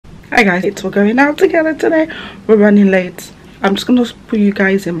Hi guys, we're going out together today. We're running late. I'm just gonna put you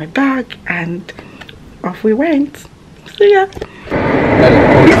guys in my bag and off we went. See ya.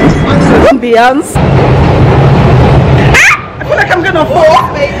 Beyonce. I feel like I'm gonna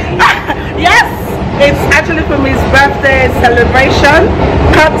fall. Yes, it's actually for his birthday celebration.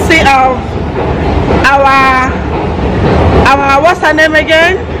 Courtesy of our what's her name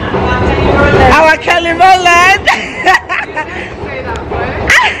again? Our Kelly Rowland.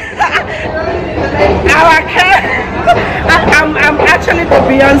 I'm actually for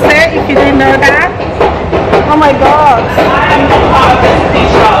Beyonce, if you didn't know that. Oh my god.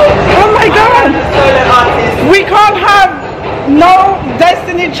 Oh my god. We can't have no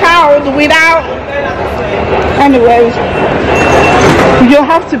Destiny Child without. Anyways, you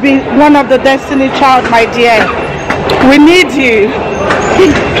have to be one of the Destiny Child, my dear. We need you.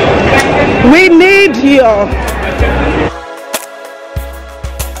 We need you.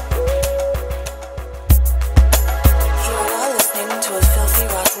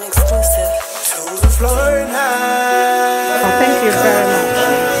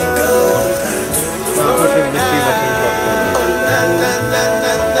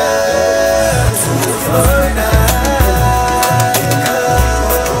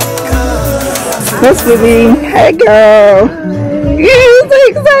 What's Vivi? Hey girl. You're so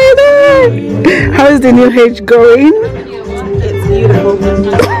excited. How is the new H going? It's beautiful.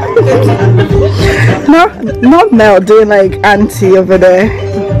 Not Mel doing like auntie over there.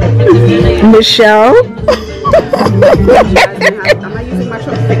 Michelle. Am I using my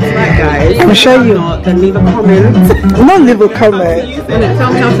chopsticks right, guys? I'm sure you. Then leave a comment. Not leave a comment.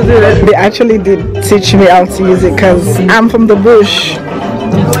 Tell me how to do it. They actually did teach me how to use it because I'm from the bush.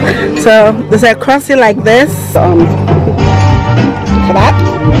 So there's a cross it like this. For that.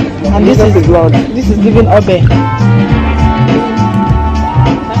 And this is blood. This is giving Obe.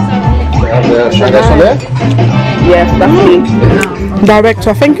 Yes, that's me.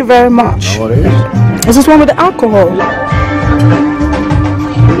 Director, thank you very much. Is this one with the alcohol? Oh,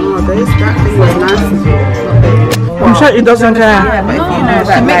 that thing was nice. I'm sure it doesn't care. Yeah, but if you know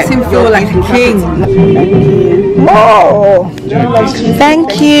that, she makes him feel like a king. Oh,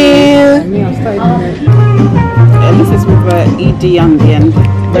 thank you. And this is with ED on the end.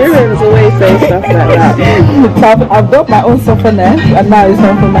 Everyone's always saying stuff like that. So I've got my own softness and now it's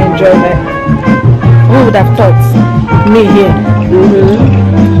time for my enjoyment. Who would have thought? Me here.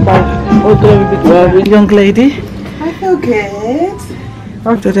 But oh, glory be to God, young lady. I feel good.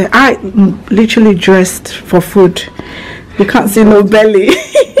 After that, I literally dressed for food. You can't see no belly.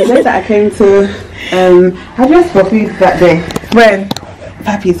 The day that I came to, I dressed for food that day. When?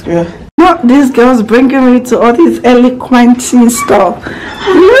 Pappy's grill. Not these girls bringing me to all these eloquent stuff.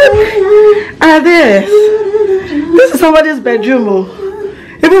 Look at this. This is somebody's bedroom.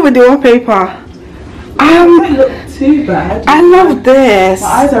 Even with the wallpaper. Doesn't look too bad. I love this. My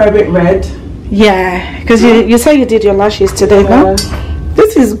eyes are a bit red. Yeah, because you say you did your lashes today, no?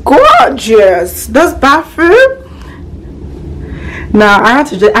 This is gorgeous. This bathroom. Now I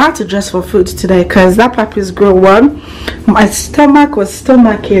had to dress for food today because that Pappy's grill one. My stomach was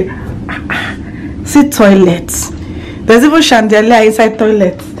stomaching. See toilets. There's even chandelier inside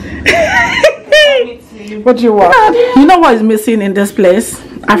toilets. What do you want? You know what is missing in this place?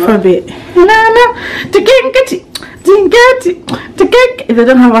 Afrobeat. No. If they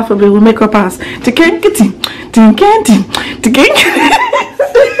don't have Afrobeat, we'll make up ours.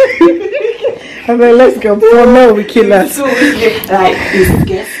 And then let's go. Oh no, we kill us.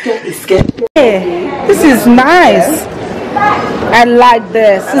 Hey, this is nice. I like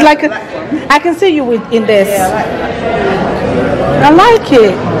this. It's like I can see you in this. I like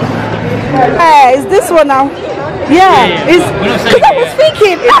it. Hey, is this one now? Yeah, it's because I was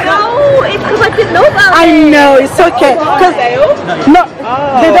thinking. No, it's because I didn't know about it. I know, it's okay. Because no,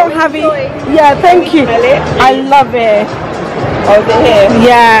 they don't have it. Yeah, thank you. I love it. Over here.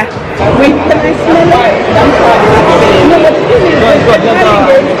 Yeah. Wait, can I smell it? No, but the thing is, it's vanilla.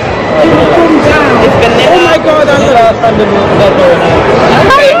 Oh my god, I love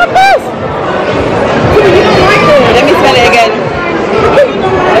this. You don't like it? Let me smell it again. Let me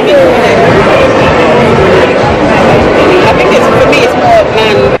smell it. I think it's, for me, it's more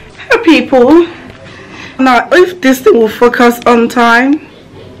bland. Hello, people. Now, if this thing will focus on time,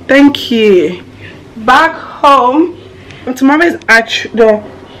 thank you. Back home. Tomorrow is actually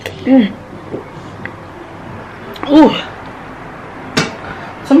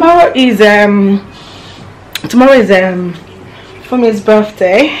tomorrow is for me's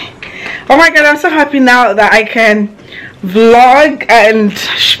birthday. Oh my god, I'm so happy now that I can vlog, and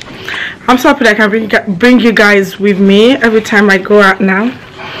I'm so happy that I can bring you guys with me every time I go out now.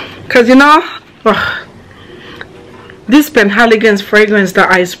 because you know, this Penhaligon's fragrance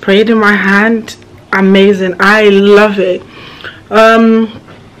that I sprayed in my hand, amazing. I love it.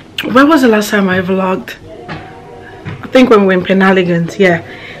 When was the last time I vlogged? I think when we were in Penhaligon's. Yeah,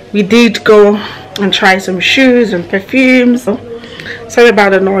 we did go and try some shoes and perfumes. Sorry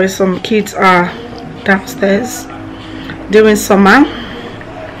about the noise, some kids are downstairs doing summer.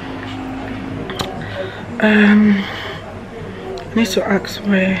 I need to ask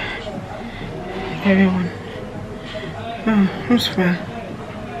where everyone. Oh, that's fine.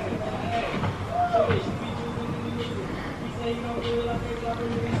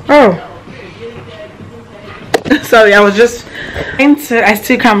 Oh, sorry, I was just I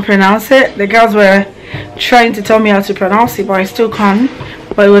still can't pronounce it. The girls were trying to tell me how to pronounce it, but I still can't.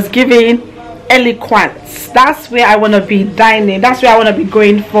 But it was giving eloquence. That's where I want to be dining. That's where I want to be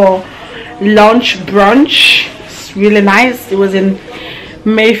going for lunch, brunch. It's really nice. It was in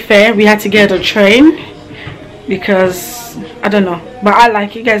Mayfair. We had to get a train because I don't know, but I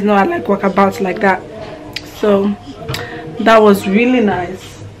like, you guys know I like walkabouts like that. So that was really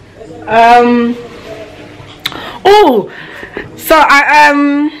nice. Oh, so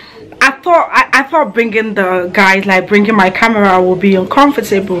I thought bringing the guys, like bringing my camera, will be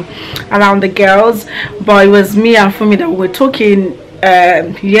uncomfortable around the girls, but it was me and Fumi that we were talking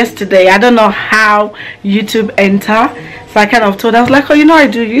yesterday. I don't know how YouTube enter, so I kind of told her, I was like, oh, you know I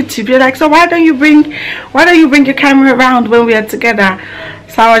do YouTube. You're like, so why don't you bring your camera around when we are together?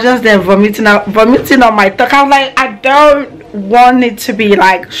 So I was just there vomiting on my talk. I was like, I don't want it to be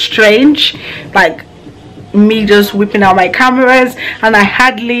like strange, like me just whipping out my cameras, and I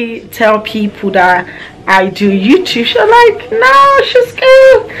hardly tell people that I do YouTube. She's like, no, she's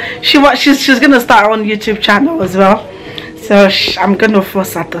good. She's gonna start her own YouTube channel as well, so I'm gonna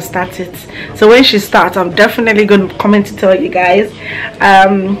force her to start it. So when she starts, I'm definitely gonna come in to tell you guys.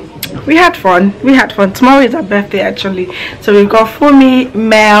 We had fun. Tomorrow is her birthday actually, so we've got Fumi,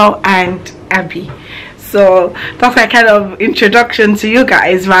 Mel and Abby. So that's my kind of introduction to you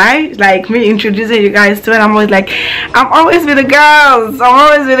guys, right? Like me introducing you guys to it. I'm always like, I'm always with the girls.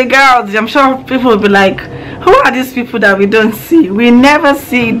 I'm sure people will be like, who are these people that we don't see? We never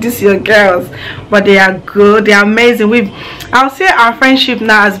see these your girls, but they are good. They are amazing. I'll say our friendship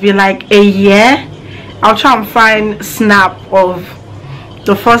now has been like a year. I'll try and find snap of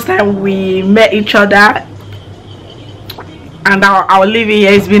the first time we met each other, and I'll leave it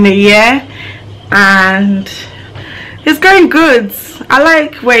here. It's been a year. And it's going good. I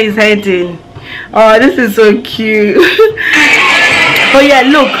like where it's heading. Oh, this is so cute. But yeah,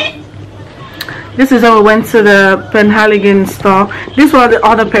 look, this is how we went to the Penhaligon store. This was the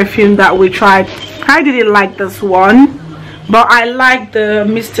other perfume that we tried. I didn't like this one, but I like the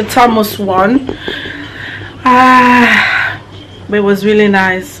Mr. Thomas one. But it was really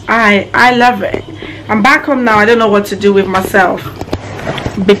nice. I love it. I'm back home now. I don't know what to do with myself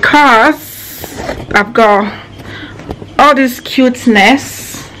because I've got all this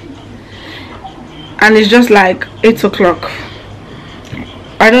cuteness and it's just like 8 o'clock.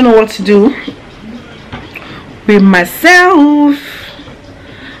 I don't know what to do with myself.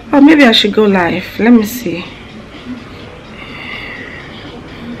 Or maybe I should go live. Let me see.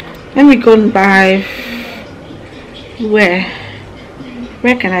 Let me go live. Where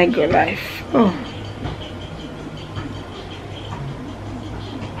can I go live? Oh,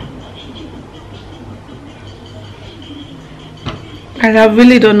 and I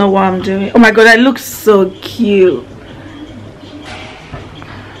really don't know what I'm doing. Oh my god, I look so cute.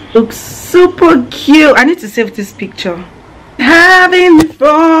 Looks super cute. I need to save this picture. Having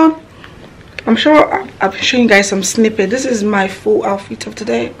fun. I'm sure I've shown you guys some snippet. This is my full outfit of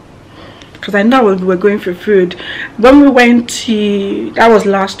today, because I know we were going for food. When we went to, that was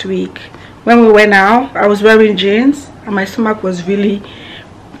last week, when we went out, I was wearing jeans and my stomach was really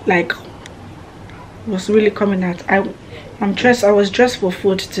like, was really coming out. I was dressed for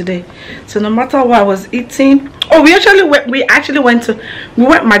food today, so no matter what I was eating. Oh, we actually went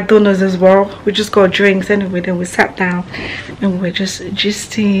McDonald's as well. We just got drinks anyway, then we sat down and we were just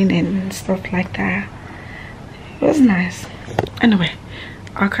gisting and stuff like that. It was nice. Anyway,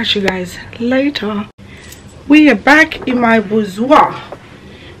 I'll catch you guys later. We are back in my boudoir.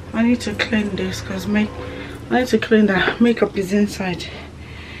 I need to clean this because I need to clean that makeup is inside.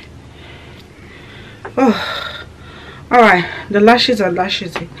 Oh, all right, the lashes are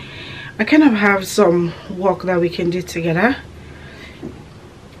lashes. I kind of have some work that we can do together.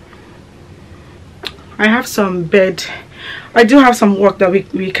 I have some bed. I do have some work that we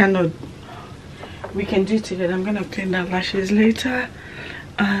can do together. I'm gonna clean that lashes later,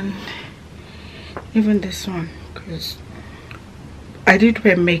 and even this one, because I did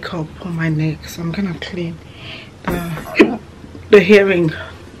wear makeup on my neck, so I'm gonna clean the earring.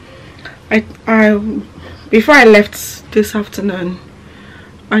 I before I left this afternoon,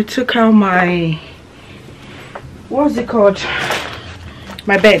 I took out my, what's it called,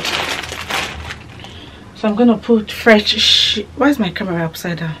 my bed. So I'm gonna put fresh why is my camera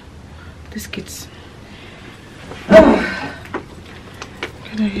upside down? This kids. I'm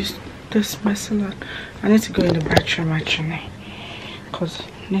gonna use this mess a lot. I need to go in the bathroom actually, because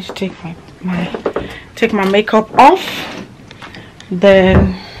I need to take my makeup off.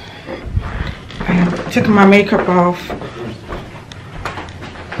 Then take my makeup off.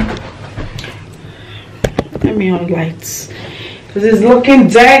 Let me on lights, because it's looking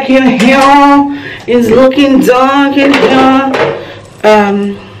dark in here. It's looking dark in here.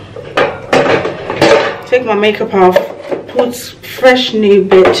 Take my makeup off, put fresh new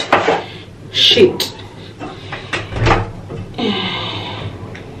bed sheet.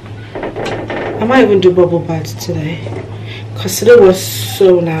 I might even do bubble bath today, because today was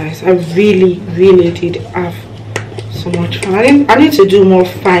so nice. I really did have so much fun. I need to do more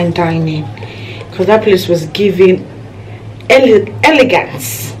fine dining, because that place was giving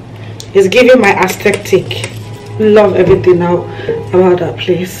elegance. It's giving my aesthetic. Love everything now about that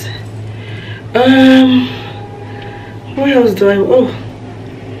place. What else do I, oh,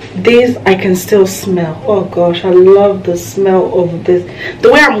 this I can still smell. Oh gosh, I love the smell of this. The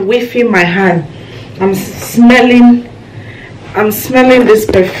way I'm waving my hand, I'm smelling this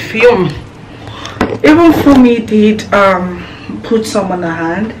perfume. Even for me did put some on her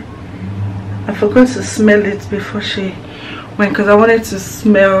hand. I forgot to smell it before she went, because I wanted to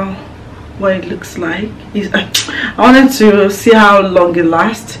smell what it looks like. I wanted to see how long it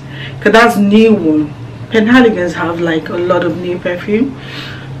lasts, because that's new one. Penhaligans have like a lot of new perfume.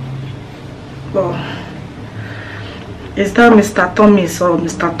 Well, is that Mr. Thomas or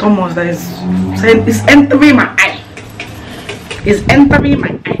Mr. Thomas that is saying it's entering my eye? It's entering my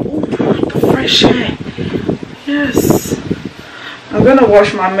eye. Ooh, the fresh air. Yes. I'm gonna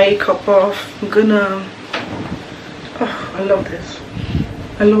wash my makeup off. I'm gonna, oh, I love this.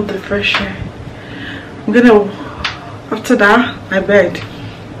 I love the fresh air. I'm gonna, after that, my bed.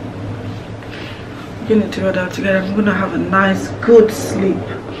 I'm gonna do it all together. I'm gonna have a nice, good sleep.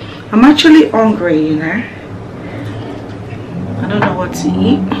 I'm actually hungry, you know. I don't know what to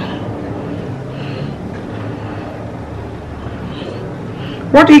eat.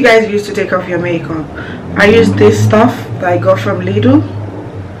 What do you guys use to take off your makeup? I use this stuff that I got from Lidl.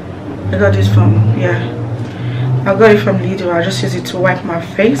 I got this from, yeah, I got it from Lidl. I just use it to wipe my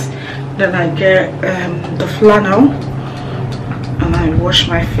face. Then I get the flannel and I wash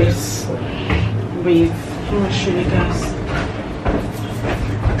my face with, I'm gonna show you guys.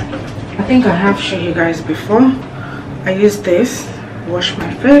 I think I have shown you guys before. I use this, wash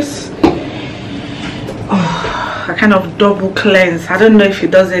my face. Oh, I kind of double cleanse. I don't know if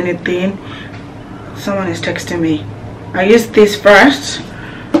it does anything. Someone is texting me. I use this first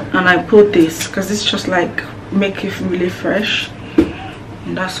and I put this, because it's just like make it really fresh,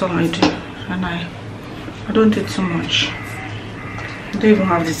 and that's all I do. And I don't do too much. I don't even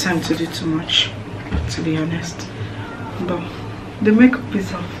have the time to do too much, to be honest. But the makeup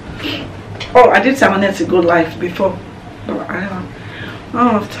is off. Oh, I did say I wanted to go live before, but I don't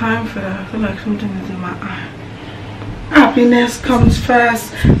have time for that. I feel like something is in my eye. Happiness comes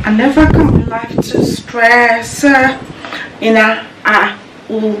first. I never come life to stress. I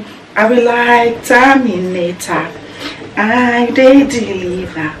will like Terminator. I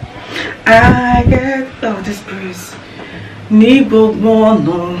deliver. I get, oh, this breeze. Nibo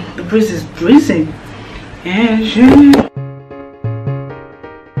no, the breeze is breezing. And you.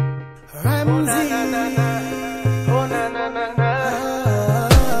 Ramsey. Oh na na na na.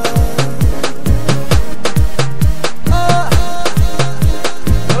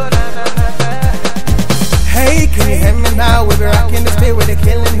 Now we be rocking the spit with the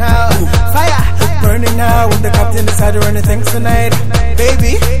killing now. Fire burning now with the captain decided to run the things tonight.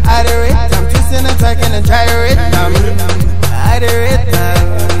 Baby, I do it. I'm twisting and talking and gyrate. I do it.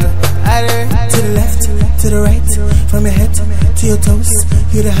 I do it. To the left, to the right, from your head to your toes.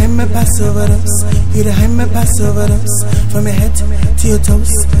 You the high me pass over those. You the high me pass over those. From your head to your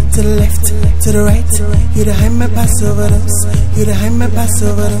toes. To the left, to the right. You the high me pass over those. You the high me pass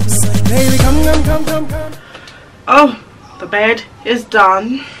over those. Baby, come. Oh, the bed is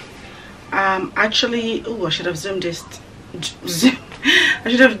done. Actually, oh, I should have zoomed this. I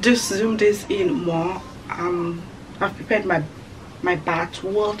should have just zoomed this in more. I've prepared my bath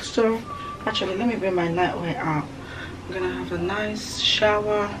water. Actually, let me bring my nightwear out. I'm gonna have a nice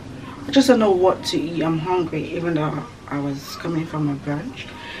shower. I just don't know what to eat. I'm hungry, even though I was coming from a brunch.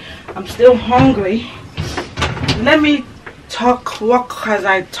 I'm still hungry. Let me walk as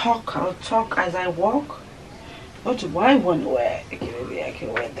I talk. I'll talk as I walk. What do I want to wear? Okay, maybe I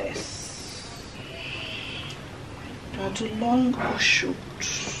can wear this. Do I do long or short?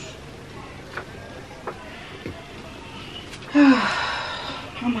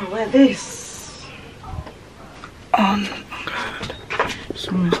 I'm gonna wear this. Oh God, this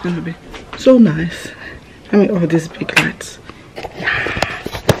one is gonna be so nice. I mean, all these big lights.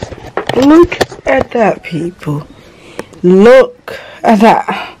 Look at that, people. Look at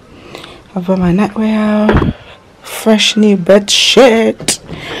that. I've got my nightwear out. Fresh new bed sheet.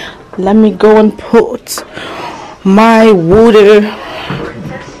 Let me go and put my water.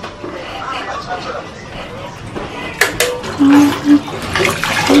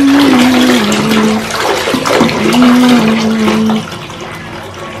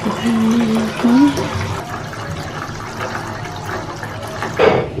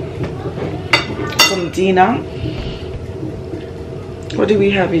 Some dinner. What do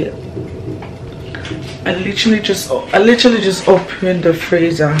we have here? I literally just opened the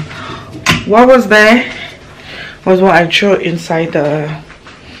freezer. What was there was what I threw inside the,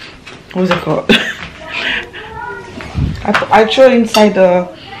 what's it called? I threw inside the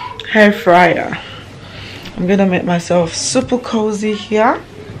hair fryer. I'm gonna make myself super cozy here,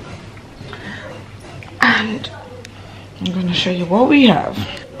 and I'm gonna show you what we have.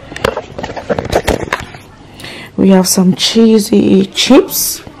 We have some cheesy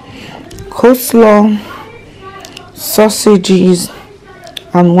chips, coleslaw, sausages,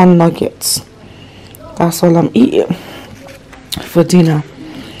 and 1 nugget. That's all I'm eating for dinner.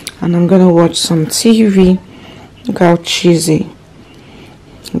 And I'm gonna watch some TV. Look how cheesy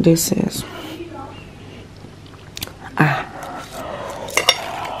this is.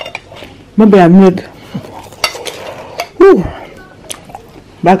 Maybe I made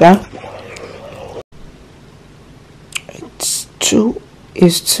burger.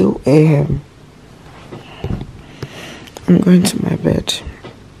 It's 2 a.m. I'm going to my bed.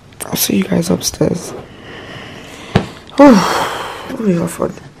 I'll see you guys upstairs. We are for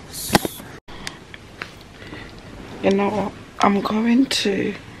this. You know what? I'm going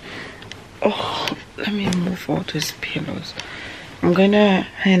to. Let me move all these pillows. I'm gonna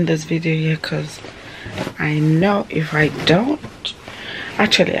end this video here because I know if I don't.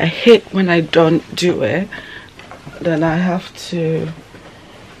 Actually, I hate when I don't do it. Then I have to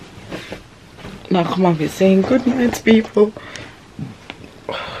now come up with saying good night, people.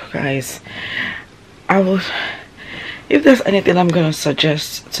 Guys, if there's anything I'm gonna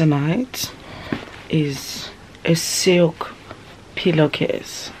suggest tonight, is a silk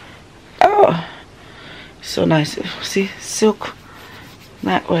pillowcase. Oh, so nice. See, silk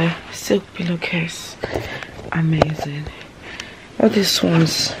nightwear, silk pillowcase, amazing. All these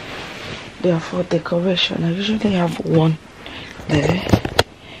ones, they are for decoration. I usually have one there,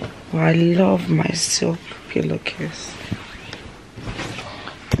 but I love my silk pillowcase.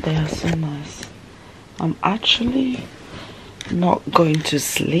 They are so nice. I'm actually not going to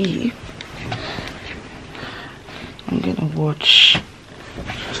sleep. I'm gonna watch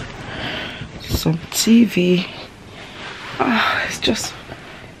some TV.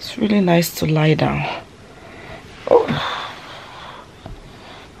 It's really nice to lie down.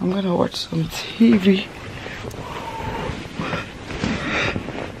 I'm gonna watch some TV.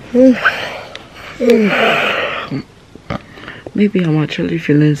 Maybe I'm actually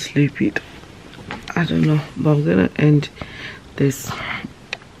feeling sleepy. I don't know, but I'm gonna end this.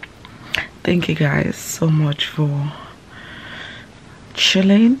 Thank you guys so much for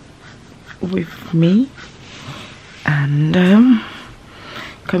chilling with me and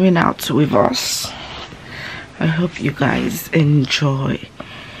coming out with us. I hope you guys enjoy,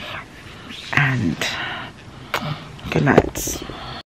 and good night.